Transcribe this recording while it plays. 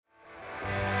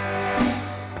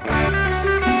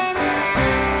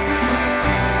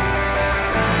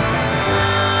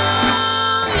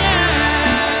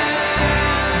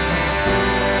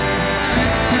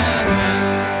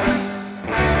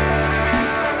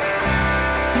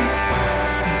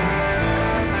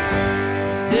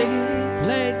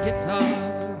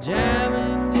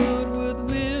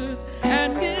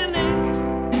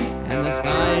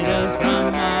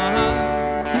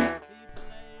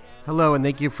Hello, and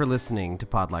thank you for listening to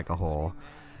Pod Like a Whole.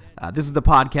 This is the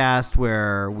podcast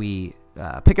where we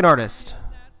pick an artist,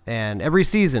 and every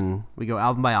season we go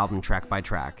album by album, track by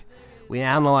track. We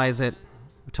analyze it,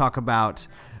 we talk about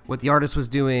what the artist was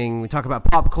doing, we talk about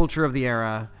pop culture of the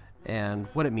era, and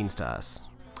what it means to us.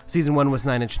 Season 1 was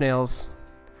 9 Inch Nails.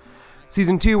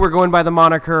 Season 2, we're going by the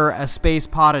moniker A Space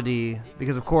Podity,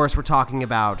 because of course we're talking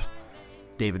about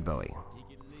David Bowie.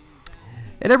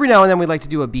 And every now and then we'd like to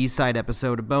do a B-side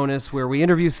episode, a bonus, where we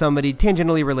interview somebody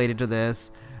tangentially related to this.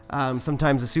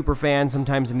 Sometimes a super fan,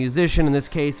 sometimes a musician. In this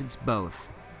case, it's both.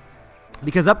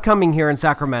 Because upcoming here in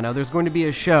Sacramento, there's going to be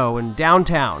a show in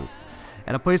downtown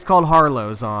at a place called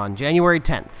Harlow's on January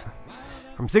 10th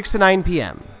from 6 to 9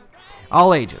 p.m.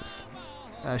 All ages.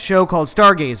 A show called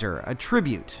Stargazer, a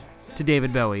tribute to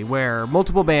David Bowie, where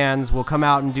multiple bands will come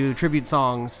out and do tribute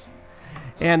songs.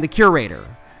 And the curator,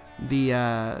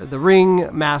 the ring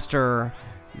master,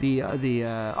 the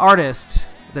artist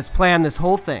that's planned this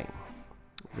whole thing.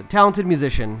 He's a talented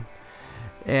musician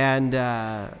and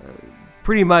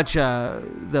pretty much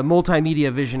the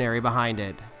multimedia visionary behind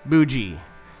it, Boogie.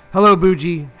 Hello,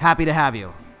 Boogie. Happy to have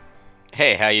you.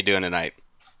 Hey, how you doing tonight?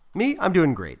 Me? I'm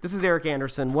doing great. This is Eric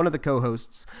Anderson, one of the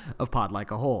co-hosts of Pod Like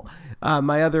a Whole.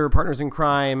 My other partners in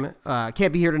crime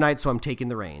can't be here tonight, so I'm taking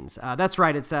the reins. That's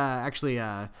right. It's actually...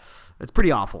 It's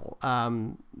pretty awful.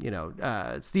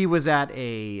 Steve was at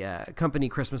a company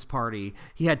Christmas party.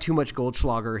 He had too much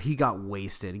Goldschlager. He got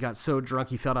wasted. He got so drunk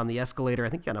he fell down the escalator. I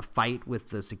think he got in a fight with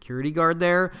the security guard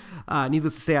there.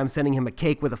 Needless to say, I'm sending him a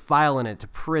cake with a file in it to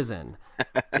prison.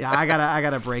 Yeah, I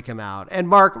gotta break him out. And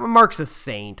Mark's a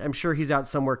saint. I'm sure he's out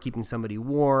somewhere keeping somebody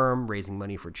warm, raising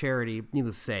money for charity.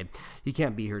 Needless to say, he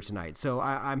can't be here tonight. So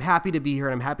I'm happy to be here,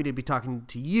 and I'm happy to be talking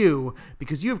to you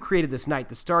because you have created this night,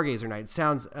 the Stargazer night.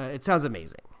 It sounds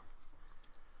amazing.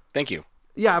 Thank you.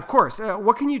 Yeah, of course.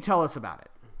 What can you tell us about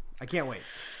it? I can't wait.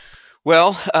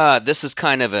 Well, this is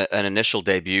kind of an initial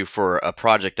debut for a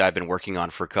project I've been working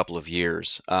on for a couple of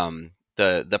years.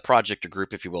 The project or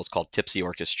group, if you will, is called Tipsy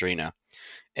Orchestrina.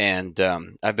 And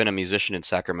I've been a musician in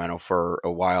Sacramento for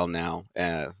a while now,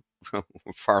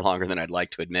 far longer than I'd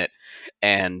like to admit.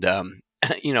 And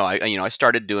I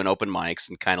started doing open mics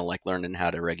and kind of like learning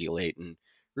how to regulate and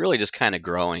really just kind of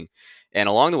growing. And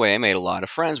along the way, I made a lot of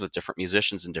friends with different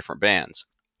musicians and different bands.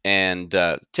 And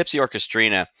Tipsy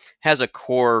Orchestrina has a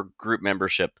core group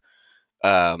membership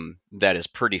that is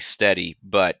pretty steady.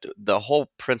 But the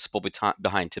whole principle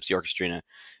behind Tipsy Orchestrina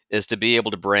is to be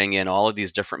able to bring in all of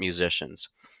these different musicians.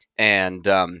 And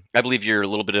I believe you're a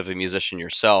little bit of a musician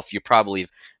yourself. You probably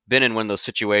have been in one of those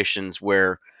situations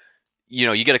where,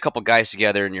 you get a couple guys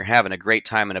together and you're having a great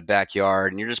time in a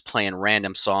backyard and you're just playing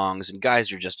random songs and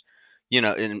guys are just,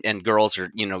 and girls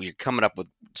are, you're coming up with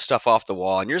stuff off the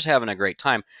wall and you're just having a great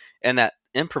time. And that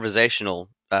improvisational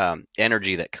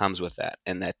energy that comes with that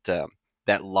and that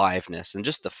liveness and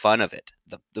just the fun of it.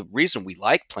 The reason we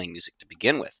like playing music to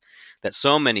begin with, that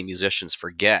so many musicians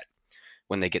forget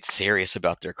when they get serious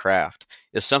about their craft,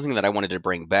 is something that I wanted to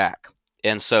bring back.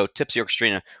 And so Tipsy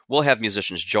Orchestrina will have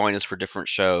musicians join us for different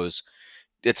shows.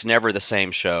 It's never the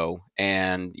same show.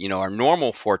 And, our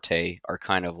normal forte are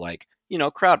kind of like,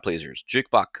 crowd pleasers,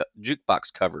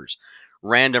 jukebox covers,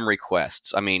 random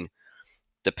requests. I mean,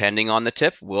 depending on the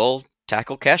tip, we'll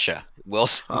tackle Kesha. We'll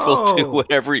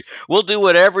do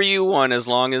whatever you want as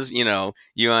long as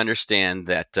you understand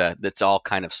that that's all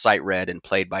kind of sight read and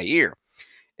played by ear.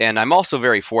 And I'm also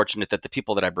very fortunate that the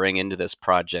people that I bring into this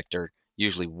project are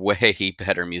usually way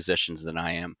better musicians than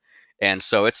I am, and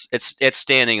so it's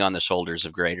standing on the shoulders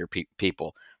of greater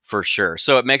people for sure.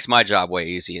 So it makes my job way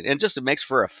easy, and just it makes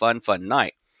for a fun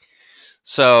night.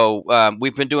 So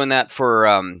we've been doing that for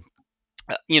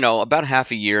about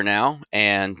half a year now,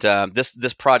 and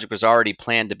this project was already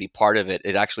planned to be part of it.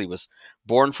 It actually was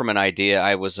born from an idea.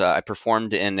 I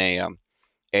performed in a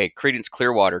Creedence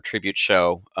Clearwater tribute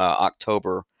show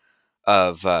October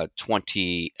of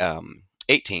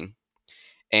 2018,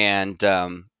 and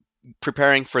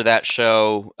preparing for that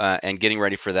show and getting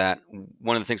ready for that.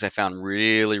 One of the things I found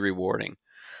really rewarding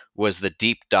was the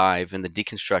deep dive and the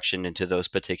deconstruction into those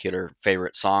particular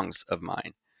favorite songs of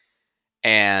mine.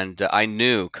 And I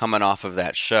knew coming off of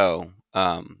that show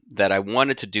that I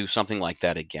wanted to do something like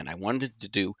that again. I wanted to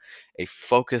do a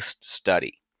focused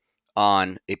study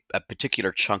on a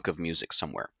particular chunk of music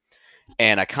somewhere.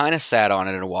 And I kind of sat on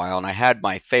it in a while, and I had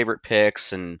my favorite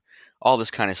picks and all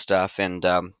this kind of stuff. And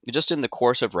just in the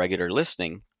course of regular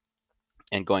listening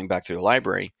and going back through the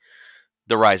library,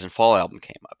 the Rise and Fall album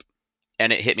came up,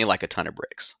 and it hit me like a ton of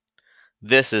bricks.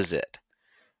 This is it.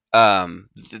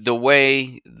 The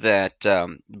way that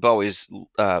Bowie's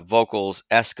vocals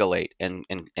escalate,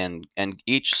 and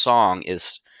each song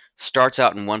is starts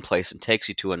out in one place and takes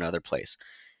you to another place,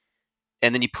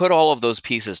 and then you put all of those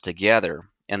pieces together,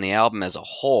 and the album as a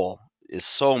whole is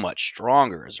so much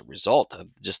stronger as a result of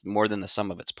just more than the sum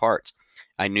of its parts.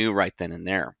 I knew right then and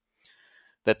there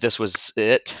that this was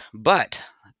it, but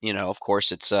of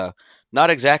course, it's not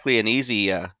exactly an easy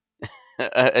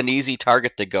an easy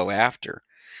target to go after.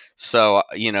 So,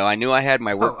 I knew I had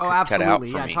my Oh, work oh, cut out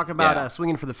absolutely. for Yeah, me. talk about Yeah,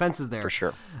 swinging for the fences for there.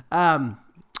 sure. Um,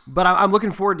 but I'm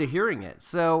looking forward to hearing it.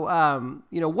 So,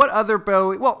 what other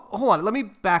Bowie? Well, hold on. Let me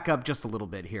back up just a little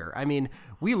bit here. I mean,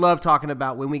 we love talking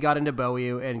about when we got into Bowie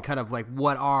and kind of like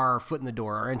what our foot in the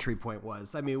door, our entry point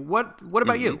was. I mean, what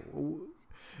about Hmm. you?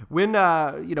 When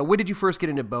when did you first get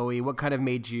into Bowie? What kind of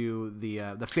made you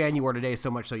the fan you are today?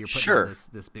 So much so you're putting on Sure,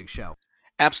 this big show.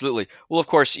 absolutely. Well, of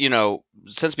course,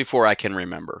 since before I can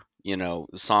remember,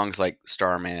 songs like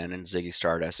Starman and Ziggy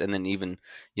Stardust, and then even,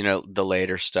 the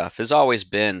later stuff has always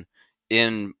been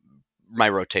in my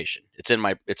rotation. It's in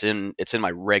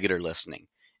my regular listening,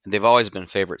 and they've always been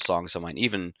favorite songs of mine,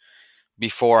 even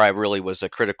before I really was a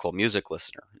critical music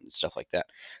listener and stuff like that.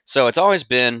 So it's always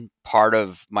been part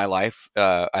of my life.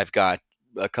 I've got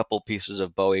a couple pieces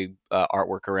of Bowie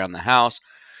artwork around the house,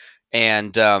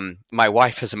 and my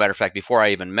wife, as a matter of fact, before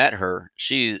I even met her,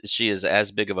 she is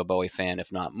as big of a Bowie fan,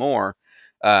 if not more.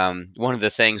 One of the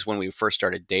things when we first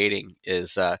started dating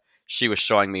is she was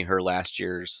showing me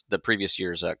the previous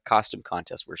year's costume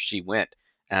contest where she went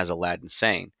as Aladdin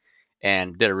Sane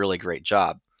and did a really great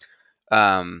job.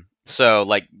 So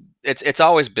like it's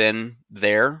always been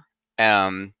there.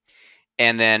 Um,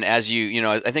 and then I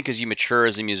think as you mature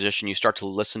as a musician, you start to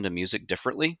listen to music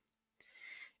differently.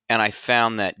 And I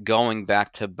found that going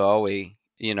back to Bowie,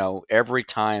 every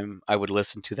time I would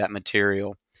listen to that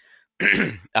material,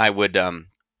 I would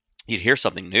you'd hear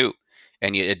something new,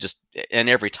 and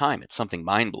every time it's something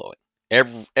mind blowing.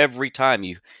 Every time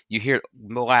you hear,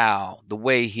 wow, the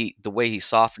way he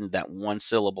softened that one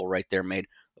syllable right there made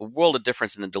a world of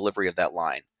difference in the delivery of that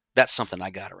line. That's something I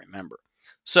got to remember.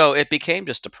 So it became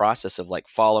just a process of like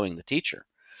following the teacher.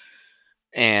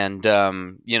 And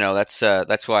that's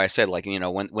why I said, like,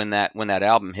 when that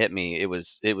album hit me, it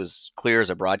was clear as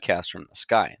a broadcast from the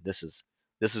sky. This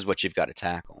is what you've got to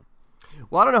tackle.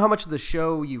 Well, I don't know how much of the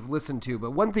show you've listened to,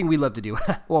 but one thing we love to do,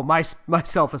 well,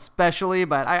 myself especially,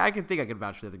 but I can think I can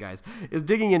vouch for the other guys, is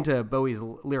digging into Bowie's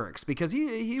lyrics because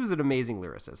he was an amazing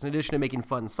lyricist. In addition to making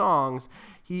fun songs,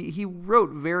 he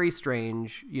wrote very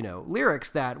strange,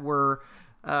 lyrics that were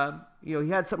he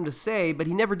had something to say, but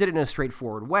he never did it in a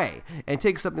straightforward way. And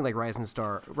take something like Rise and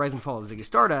Fall of Ziggy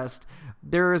Stardust.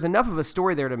 There is enough of a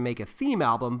story there to make a theme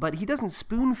album, but he doesn't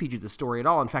spoon feed you the story at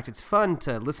all. In fact, it's fun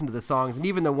to listen to the songs, and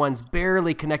even the ones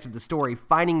barely connected to the story,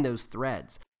 finding those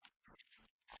threads.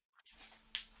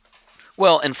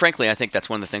 Well, and frankly, I think that's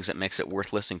one of the things that makes it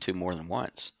worth listening to more than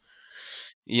once.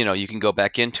 You can go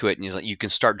back into it, and you can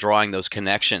start drawing those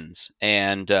connections.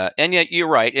 And yet you're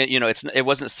right. It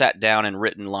wasn't sat down and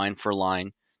written line for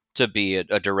line to be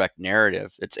a direct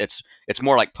narrative. It's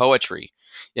more like poetry,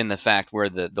 in the fact where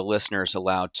the listener is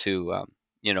allowed to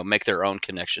make their own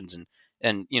connections,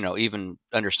 and even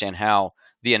understand how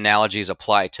the analogies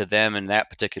apply to them in that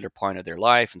particular point of their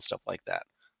life and stuff like that.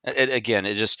 Again,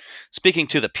 it just speaking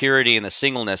to the purity and the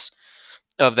singleness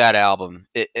of that album.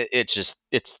 It's just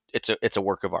it's a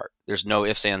work of art. There's no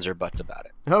ifs, ands, or buts about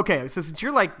it. Okay, so since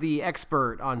you're like the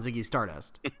expert on Ziggy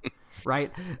Stardust,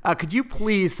 right? Could you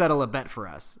please settle a bet for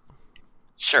us?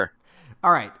 Sure.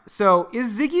 All right. So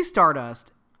is Ziggy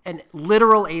Stardust an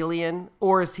literal alien,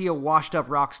 or is he a washed-up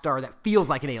rock star that feels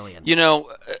like an alien? You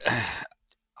know,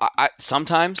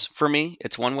 sometimes for me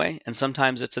it's one way, and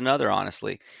sometimes it's another.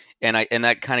 Honestly, and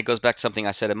that kind of goes back to something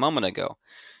I said a moment ago.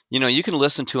 You can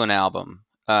listen to an album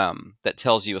that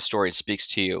tells you a story and speaks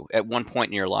to you at one point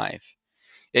in your life,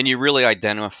 and you really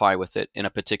identify with it in a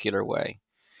particular way.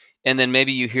 And then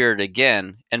maybe you hear it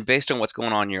again, and based on what's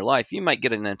going on in your life, you might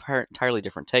get an entirely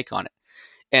different take on it.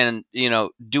 And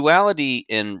duality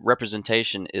in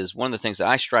representation is one of the things that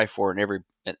I strive for in every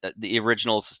the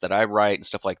originals that I write and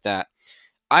stuff like that.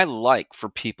 I like for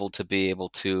people to be able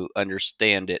to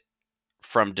understand it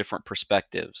from different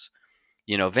perspectives.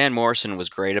 Van Morrison was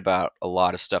great about a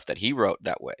lot of stuff that he wrote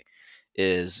that way.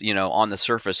 Is, on the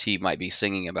surface he might be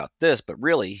singing about this, but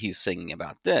really he's singing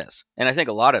about this. And I think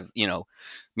a lot of,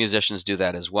 musicians do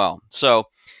that as well. So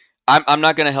I'm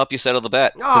not going to help you settle the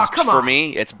bet, Oh, because come for on.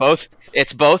 me it's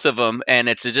both of them, and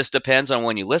it just depends on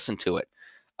when you listen to it.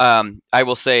 I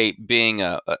will say, being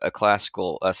a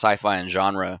classical sci-fi and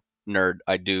genre nerd,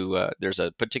 I do there's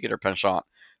a particular penchant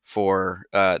for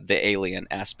the alien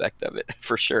aspect of it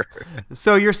for sure.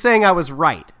 So you're saying I was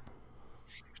right.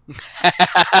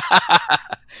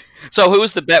 So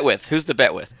who's the bet with? Who's the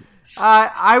bet with?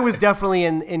 I was definitely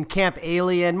in Camp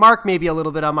Alien. Mark maybe a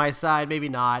little bit on my side, maybe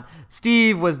not.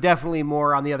 Steve was definitely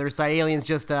more on the other side. Alien's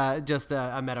just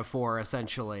a metaphor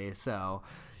essentially. So,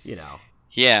 you know.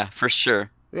 Yeah, for sure.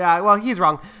 Yeah, well, he's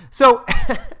wrong. So,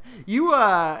 you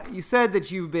said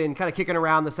that you've been kind of kicking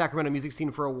around the Sacramento music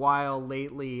scene for a while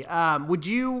lately. Would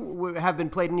you have been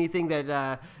played anything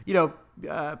that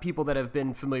people that have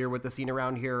been familiar with the scene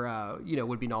around here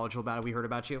would be knowledgeable about? Have we heard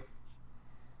about you?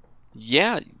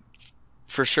 Yeah,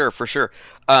 for sure, for sure.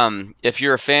 If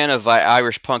you're a fan of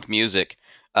Irish punk music,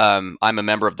 I'm a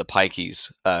member of the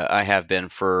Pikeys. I have been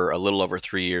for a little over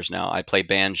 3 years now. I play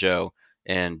banjo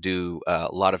and do a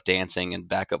lot of dancing and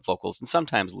backup vocals and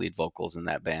sometimes lead vocals in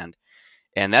that band.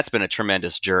 And that's been a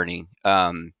tremendous journey.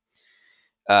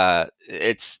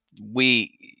 It's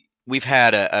we've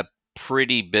had a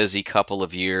pretty busy couple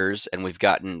of years, and we've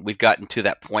gotten to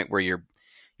that point where you're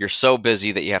so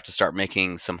busy that you have to start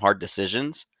making some hard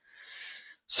decisions.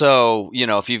 So,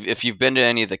 if you've been to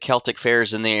any of the Celtic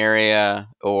fairs in the area,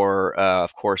 or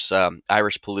of course,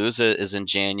 Irish Palooza is in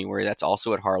January. That's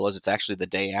also at Harlow's. It's actually the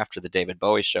day after the David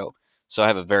Bowie show, so I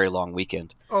have a very long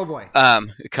weekend Oh boy.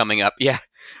 coming up. Yeah,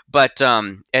 but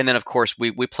and then of course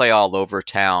we play all over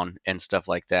town and stuff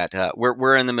like that.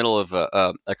 We're in the middle of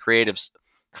a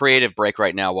creative break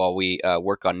right now while we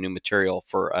work on new material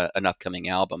for an upcoming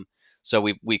album. So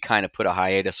we kind of put a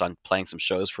hiatus on playing some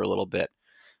shows for a little bit.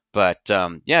 But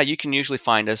yeah, you can usually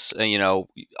find us, on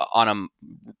a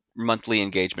monthly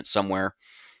engagement somewhere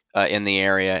in the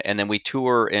area, and then we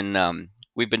tour in.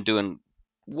 We've been doing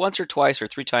once or twice or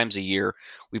three times a year.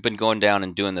 We've been going down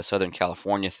and doing the Southern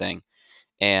California thing,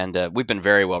 and we've been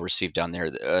very well received down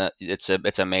there.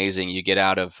 It's amazing. You get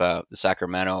out of the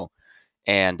Sacramento,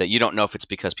 and you don't know if it's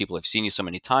because people have seen you so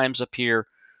many times up here,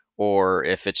 or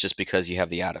if it's just because you have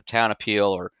the out of town appeal,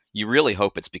 or you really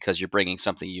hope it's because you're bringing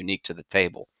something unique to the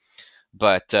table.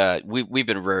 But we've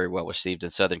been very well received in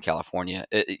Southern California.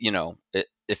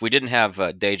 If we didn't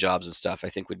have day jobs and stuff, I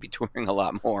think we'd be touring a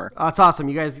lot more. That's awesome.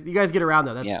 You guys get around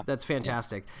though. That's Yeah, that's yeah,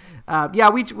 fantastic. Yeah,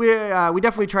 we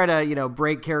definitely try to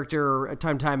break character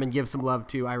time to time and give some love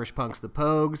to Irish punks, the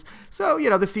Pogues. So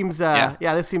this seems yeah,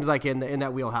 this seems like in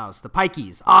that wheelhouse. The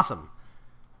Pikeys, awesome.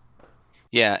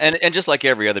 yeah. And just like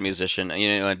every other musician,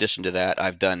 in addition to that,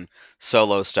 I've done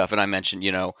solo stuff, and I mentioned,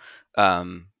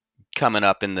 um, coming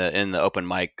up in the open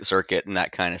mic circuit and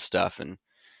that kind of stuff. And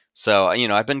so,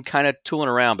 I've been kind of tooling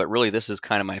around, but really this is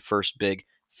kind of my first big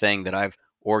thing that I've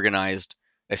organized,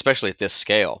 especially at this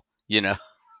scale,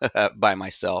 by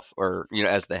myself, or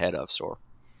as the head of SOAR.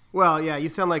 Well, yeah, you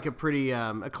sound like a pretty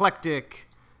eclectic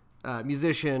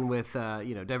musician with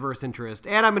diverse interest,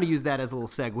 and I'm going to use that as a little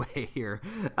segue here.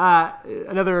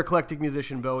 Another eclectic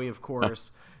musician, Bowie, of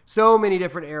course. So many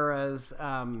different eras,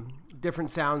 different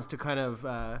sounds to kind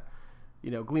of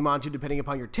gleam onto depending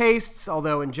upon your tastes.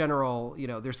 Although in general,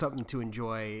 there's something to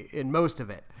enjoy in most of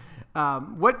it.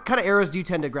 What kind of eras do you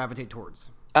tend to gravitate towards?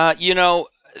 Uh, you know,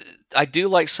 I do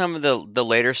like some of the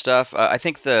later stuff. I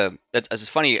think it's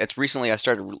funny. It's recently I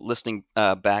started listening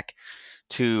back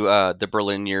to the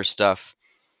Berlin Years stuff,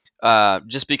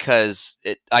 just because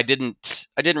I didn't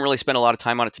really spend a lot of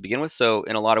time on it to begin with. So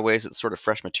in a lot of ways, it's sort of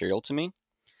fresh material to me.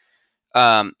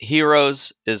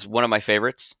 Heroes is one of my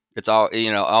favorites. It's all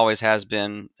always has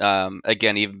been.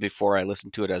 Again, even before I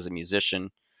listened to it as a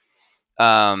musician.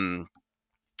 Um,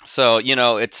 so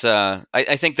it's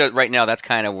I think that right now that's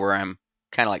kind of where I'm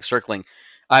kind of like circling.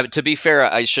 To be fair,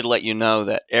 I should let you know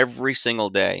that every single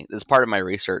day, as part of my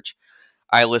research,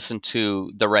 I listen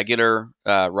to the regular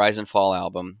Rise and Fall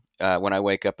album when I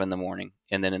wake up in the morning,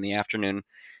 and then in the afternoon,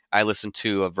 I listen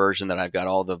to a version that I've got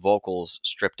all the vocals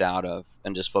stripped out of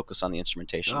and just focus on the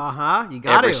instrumentation You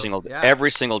got to. Yeah. every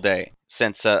single day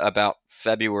since about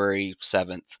February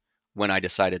 7th, when I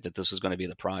decided that this was going to be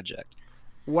the project.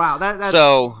 Wow, that's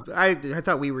So I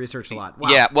thought we researched a lot. Wow.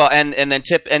 yeah, well, and then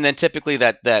typically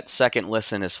that second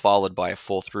listen is followed by a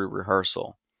full through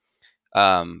rehearsal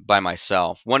by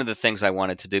myself. One of the things I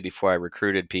wanted to do before I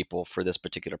recruited people for this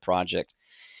particular project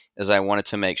is I wanted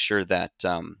to make sure that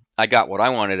I got what I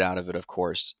wanted out of it, of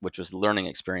course, which was the learning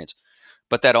experience.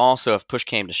 But that also, if push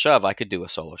came to shove, I could do a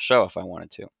solo show if I wanted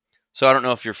to. So I don't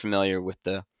know if you're familiar with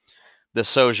the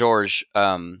So George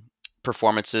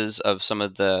performances of some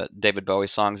of the David Bowie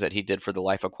songs that he did for the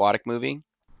Life Aquatic movie.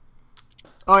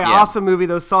 Oh yeah, Yeah, awesome movie.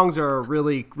 Those songs are a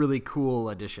really really cool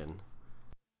addition.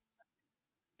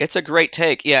 it's a great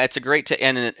take. Yeah, it's a great take,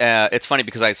 and it's funny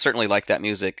because I certainly like that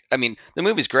music. I mean, the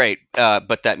movie's great,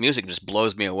 but that music just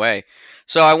blows me away.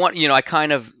 So I want, I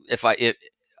kind of, if I it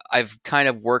I've kind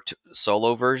of worked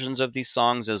solo versions of these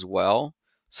songs as well,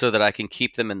 so that I can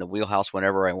keep them in the wheelhouse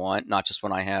whenever I want, not just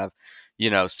when I have,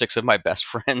 six of my best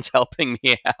friends helping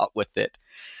me out with it.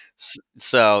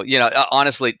 So,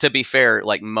 honestly, to be fair,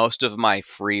 like most of my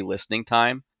free listening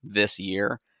time this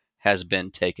year has been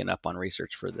taken up on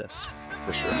research for this,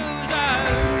 for sure. Have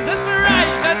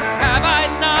I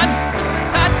not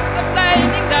touched the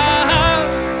flaming dove?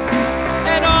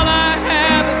 And all I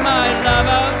have is my love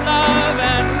of love,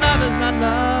 and love is not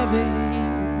loving.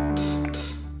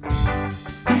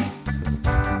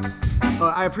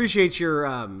 I appreciate your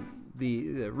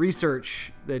the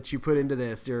research that you put into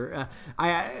this. We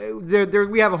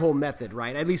have a whole method,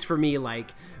 right? At least for me,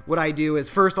 like what I do is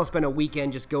first I'll spend a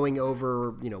weekend just going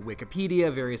over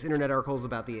Wikipedia, various internet articles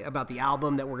about the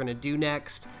album that we're gonna do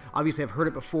next. Obviously, I've heard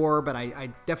it before, but I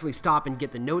definitely stop and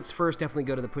get the notes first. Definitely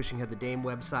go to the Pushing Head the Dame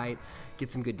website, get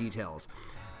some good details.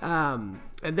 And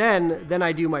then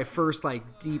I do my first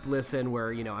like deep listen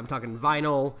where I'm talking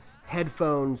vinyl,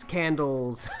 headphones,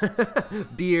 candles,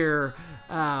 beer,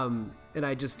 and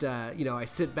I just I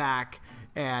sit back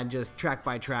and just track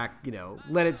by track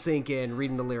let it sink in,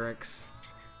 reading the lyrics.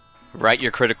 Write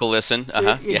your critical listen.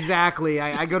 Uh-huh. Exactly.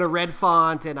 Yeah. I go to Red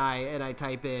Font and I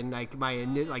type in like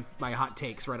my hot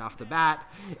takes right off the bat,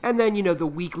 and then the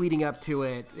week leading up to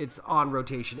it, it's on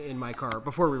rotation in my car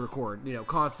before we record,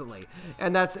 constantly,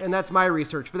 and that's my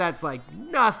research. But that's like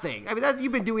nothing. I mean,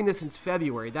 you've been doing this since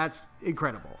February. That's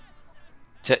incredible.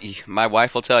 My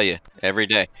wife will tell you every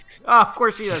day. Oh, of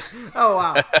course she does. Oh,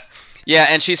 wow. Yeah,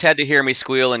 and she's had to hear me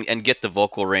squeal and get the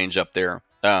vocal range up there.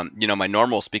 My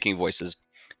normal speaking voice is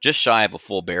just shy of a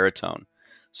full baritone.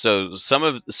 So some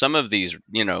of these,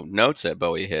 notes that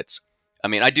Bowie hits, I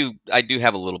mean, I do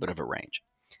have a little bit of a range.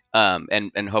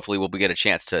 And hopefully we'll get a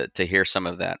chance to hear some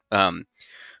of that.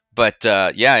 But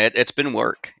yeah, it's been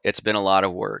work. It's been a lot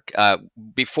of work.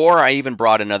 Before I even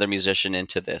brought another musician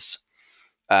into this,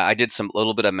 I did some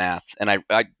little bit of math, and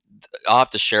I'll have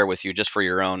to share with you just for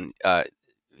your own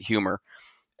humor.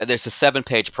 There's a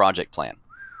 7-page project plan,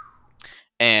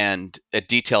 and it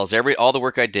details all the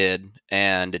work I did,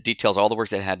 and it details all the work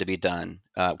that had to be done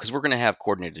because we're going to have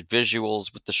coordinated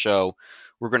visuals with the show.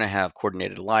 We're going to have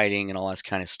coordinated lighting and all that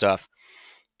kind of stuff.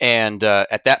 And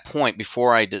at that point,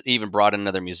 before I even brought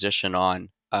another musician on,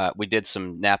 we did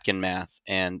some napkin math,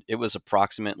 and it was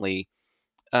approximately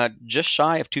just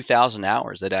shy of 2,000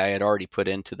 hours that I had already put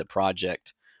into the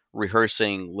project,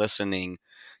 rehearsing, listening,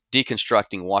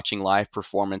 deconstructing, watching live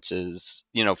performances,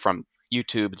 from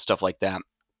YouTube and stuff like that,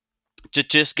 to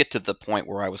just get to the point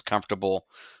where I was comfortable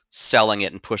selling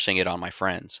it and pushing it on my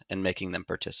friends and making them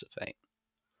participate.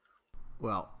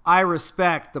 Well, I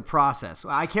respect the process.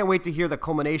 I can't wait to hear the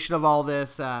culmination of all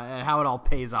this and how it all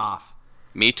pays off.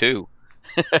 Me too.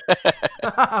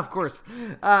 Of course.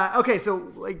 Okay,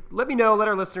 so let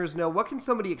our listeners know, what can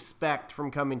somebody expect from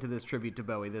coming to this tribute to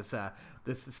Bowie, this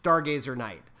Stargazer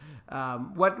night?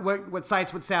 What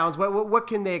sights, what sounds, what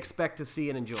can they expect to see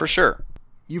and enjoy? For sure.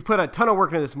 You've put a ton of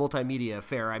work into this multimedia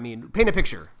affair. I mean, paint a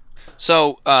picture.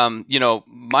 So,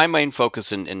 my main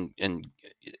focus in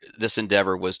this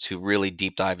endeavor was to really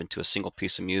deep dive into a single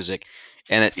piece of music,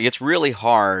 and it's really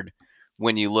hard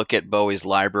when you look at Bowie's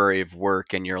library of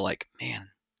work and you're like, man,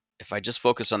 if I just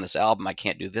focus on this album, I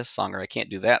can't do this song or I can't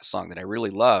do that song that I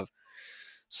really love.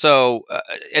 So,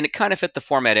 and it kind of fit the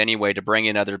format anyway to bring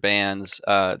in other bands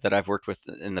that I've worked with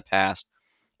in the past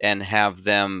and have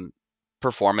them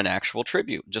perform an actual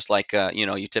tribute, just like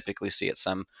you typically see at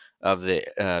some of the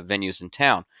venues in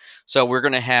town. So we're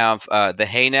going to have the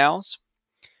Hey Nows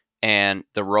and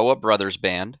the Roa Brothers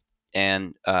Band,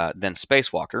 and then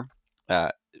Spacewalker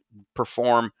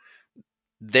perform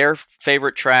their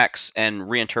favorite tracks and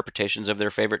reinterpretations of their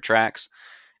favorite tracks.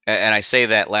 And I say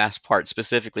that last part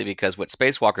specifically because what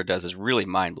Spacewalker does is really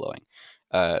mind blowing.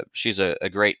 She's a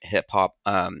great hip hop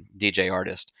DJ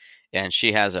artist, and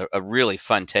she has a really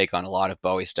fun take on a lot of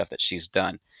Bowie stuff that she's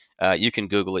done. You can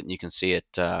Google it and you can see it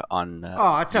on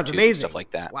oh, that sounds YouTube amazing. And stuff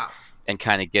like that. Wow. And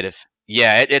kind of get it.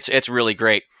 Yeah, it's really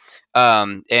great.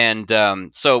 So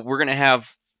we're gonna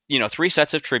have 3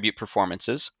 sets of tribute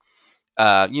performances.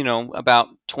 About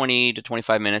 20 to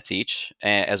 25 minutes each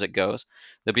as it goes.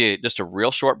 There'll be just a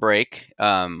real short break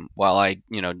while I,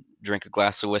 drink a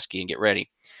glass of whiskey and get ready.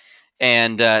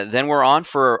 And then we're on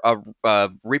for a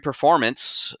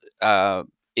re-performance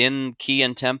in key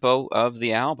and tempo of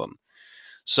the album.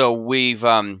 So we've,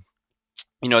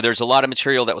 there's a lot of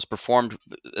material that was performed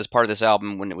as part of this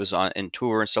album when it was in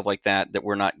tour and stuff like that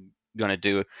we're not going to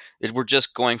do. We're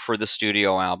just going for the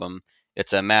studio album.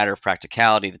 It's a matter of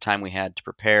practicality, the time we had to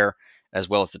prepare. as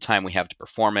well as the time we have to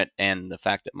perform it, and the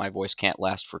fact that my voice can't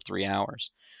last for 3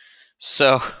 hours.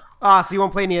 So So you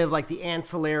won't play any of like the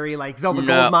ancillary, like Velvet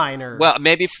no, Goldmine or? well,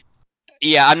 maybe.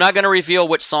 Yeah, I'm not going to reveal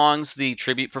which songs the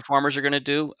tribute performers are going to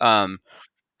do.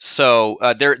 So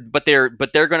they're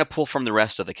going to pull from the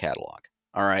rest of the catalog.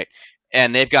 All right,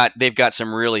 and they've got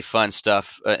some really fun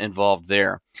stuff involved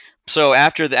there. So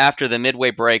after the midway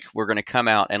break, we're going to come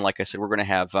out, and like I said, we're going to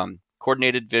have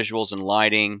coordinated visuals and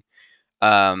lighting.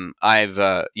 I've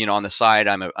on the side,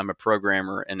 I'm a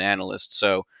programmer and analyst.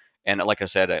 So, and like I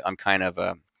said, I'm kind of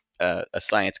a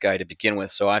science guy to begin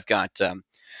with. So I've got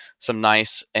some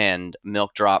nice and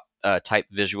milk drop type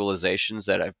visualizations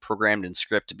that I've programmed in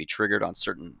script to be triggered on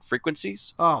certain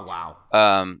frequencies. Oh wow!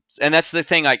 And that's the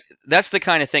thing. That's the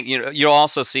kind of thing. You'll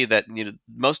also see that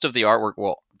most of the artwork.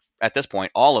 Well, at this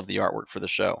point, all of the artwork for the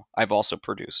show I've also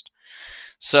produced.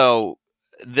 So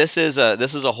this is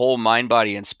a whole mind,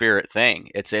 body, and spirit thing.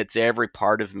 It's every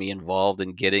part of me involved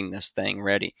in getting this thing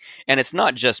ready. And it's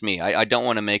not just me. I don't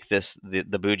want to make this the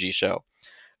bougie show.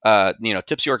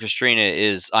 Tipsy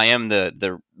Orchestrina I am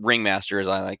the ringmaster, as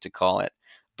I like to call it,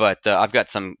 but I've got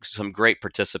some great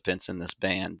participants in this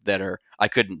band I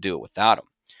couldn't do it without them,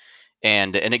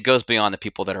 and it goes beyond the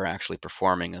people that are actually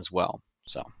performing as well.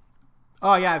 So.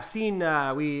 Oh yeah, I've seen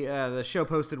the show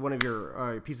posted one of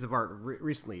your pieces of art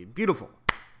recently. Beautiful.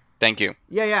 Thank you.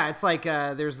 Yeah. It's like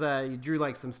you drew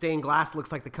like some stained glass.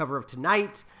 Looks like the cover of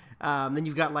Tonight. Then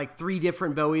you've got like 3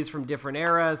 different Bowies from different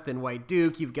eras. Then White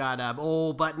Duke. You've got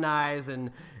old Button Eyes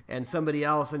and somebody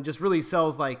else, and just really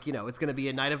sells like it's going to be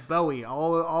a night of Bowie,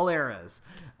 all eras,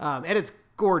 and it's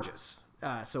gorgeous.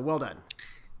 So well done.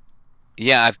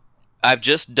 Yeah, I've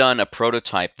just done a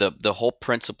prototype. The whole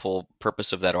principal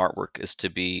purpose of that artwork is to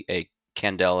be a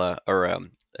candela or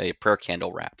a prayer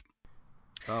candle wrap.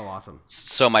 Oh, awesome.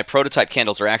 So my prototype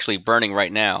candles are actually burning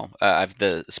right now.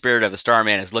 The spirit of the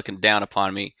Starman is looking down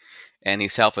upon me, and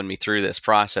he's helping me through this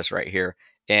process right here.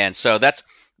 And so that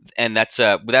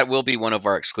will be one of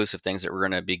our exclusive things that we're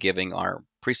going to be giving our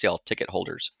pre-sale ticket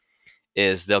holders.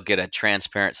 Is they'll get a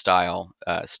transparent style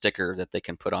sticker that they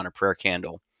can put on a prayer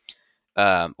candle,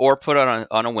 or put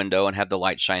on a window and have the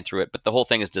light shine through it. But the whole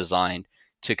thing is designed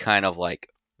to kind of like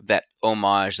that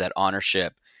homage, that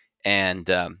honorship, and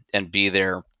be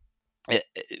there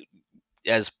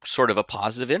as sort of a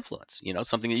positive influence,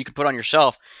 something that you can put on your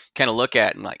shelf, kind of look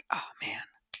at and like, oh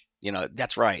man,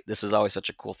 that's right. This is always such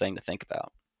a cool thing to think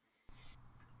about.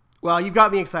 Well, you've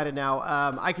got me excited now.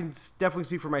 I can definitely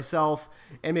speak for myself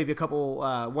and maybe a couple,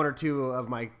 1 or 2 of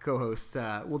my co-hosts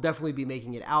will definitely be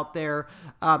making it out there.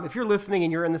 If you're listening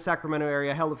and you're in the Sacramento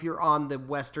area, hell, if you're on the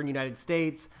Western United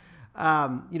States,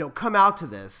 come out to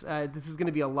this. This is going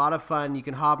to be a lot of fun. You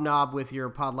can hobnob with your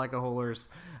Pod Like a Holers.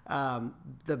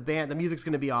 The music's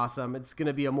going to be awesome. It's going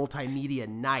to be a multimedia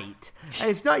night.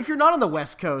 If you're not on the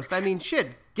West Coast, I mean, shit,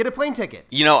 get a plane ticket.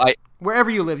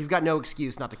 Wherever you live, you've got no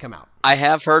excuse not to come out. I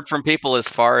have heard from people as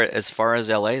far as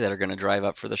LA that are going to drive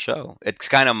up for the show. It's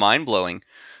kind of mind blowing.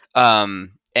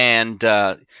 And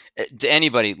to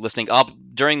anybody listening,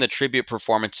 during the tribute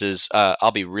performances,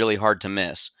 I'll be really hard to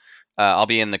miss. I'll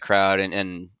be in the crowd,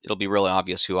 and it'll be really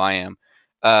obvious who I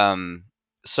am.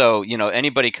 So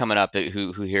anybody coming up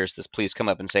who hears this, please come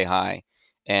up and say hi,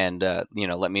 and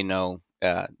let me know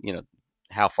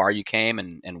how far you came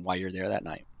and why you're there that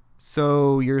night.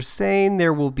 So you're saying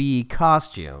there will be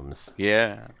costumes?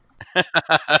 Yeah.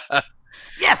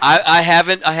 Yes. I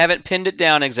haven't pinned it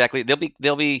down exactly.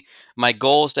 There'll be. My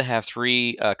goal is to have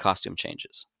 3 costume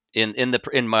changes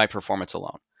in my performance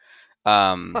alone.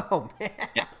 Oh man.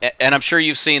 And I'm sure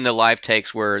you've seen the live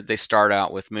takes where they start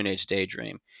out with Moon Age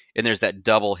Daydream, and there's that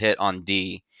double hit on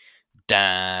D,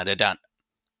 da da da.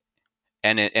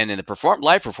 And in the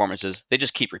live performances, they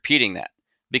just keep repeating that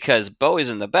because Bowie's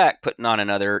in the back putting on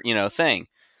another thing.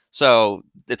 So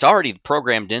it's already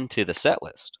programmed into the set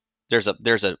list. There's a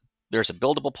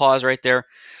buildable pause right there.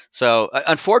 So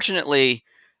unfortunately,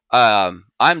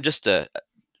 I'm just a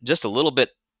little bit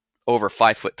over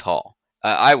 5 foot tall.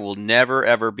 I will never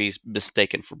ever be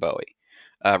mistaken for Bowie.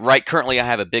 Currently, I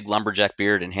have a big lumberjack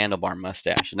beard and handlebar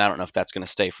mustache, and I don't know if that's going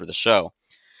to stay for the show.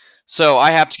 So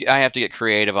I have to get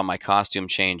creative on my costume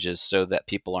changes so that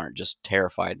people aren't just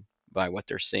terrified by what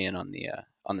they're seeing on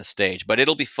the stage. But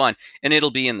it'll be fun, and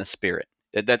it'll be in the spirit.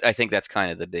 I think that's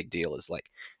kind of the big deal, is like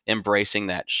embracing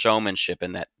that showmanship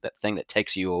and that thing that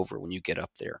takes you over when you get up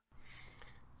there.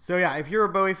 So yeah, if you're a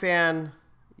Bowie fan,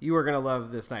 you are going to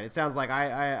love this night. It sounds like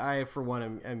I for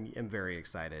one, am very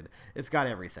excited. It's got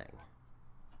everything.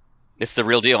 It's the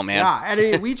real deal, man. Yeah, and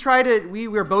I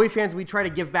mean, we're Bowie fans. We try to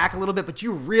give back a little bit, but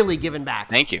you're really giving back.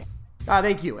 Thank you.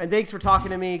 Thank you. And thanks for talking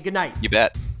to me. Good night. You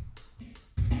bet.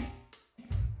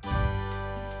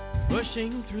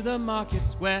 pushing through the market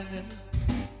square.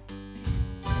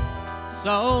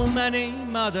 So many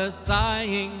mothers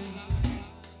sighing.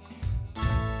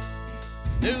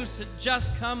 News had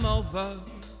just come over.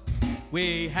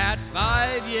 We had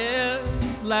 5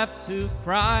 years left to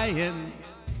cry in.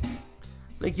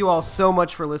 Thank you all so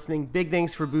much for listening. Big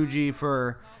thanks for Bougie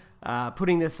for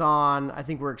putting this on. I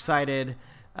think we're excited.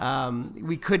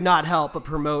 We could not help but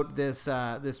promote this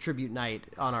tribute night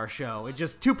on our show. It's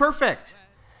just too perfect.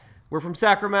 We're from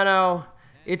Sacramento.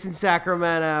 It's in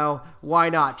Sacramento. Why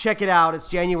not? Check it out. It's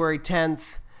January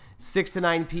 10th, 6 to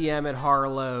 9 p.m. at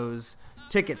Harlow's.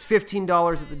 Tickets,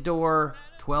 $15 at the door,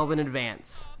 $12 in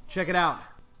advance. Check it out.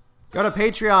 Go to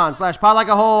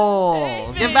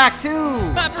Patreon/PodLikeAHole. Give back too.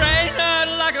 My brain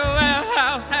hurt like a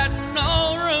warehouse, had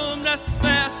no room to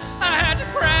spare. I had to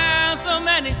cram so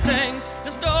many things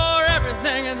to store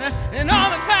everything in there. And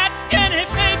all the fat, skinny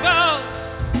people.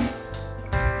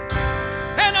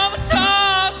 And all the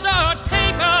tall, short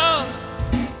people.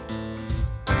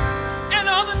 And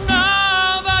all the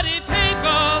nobody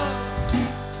people.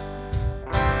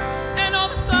 And all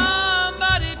the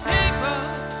somebody people.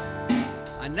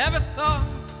 I never thought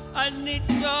I'd need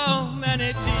so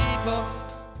many people.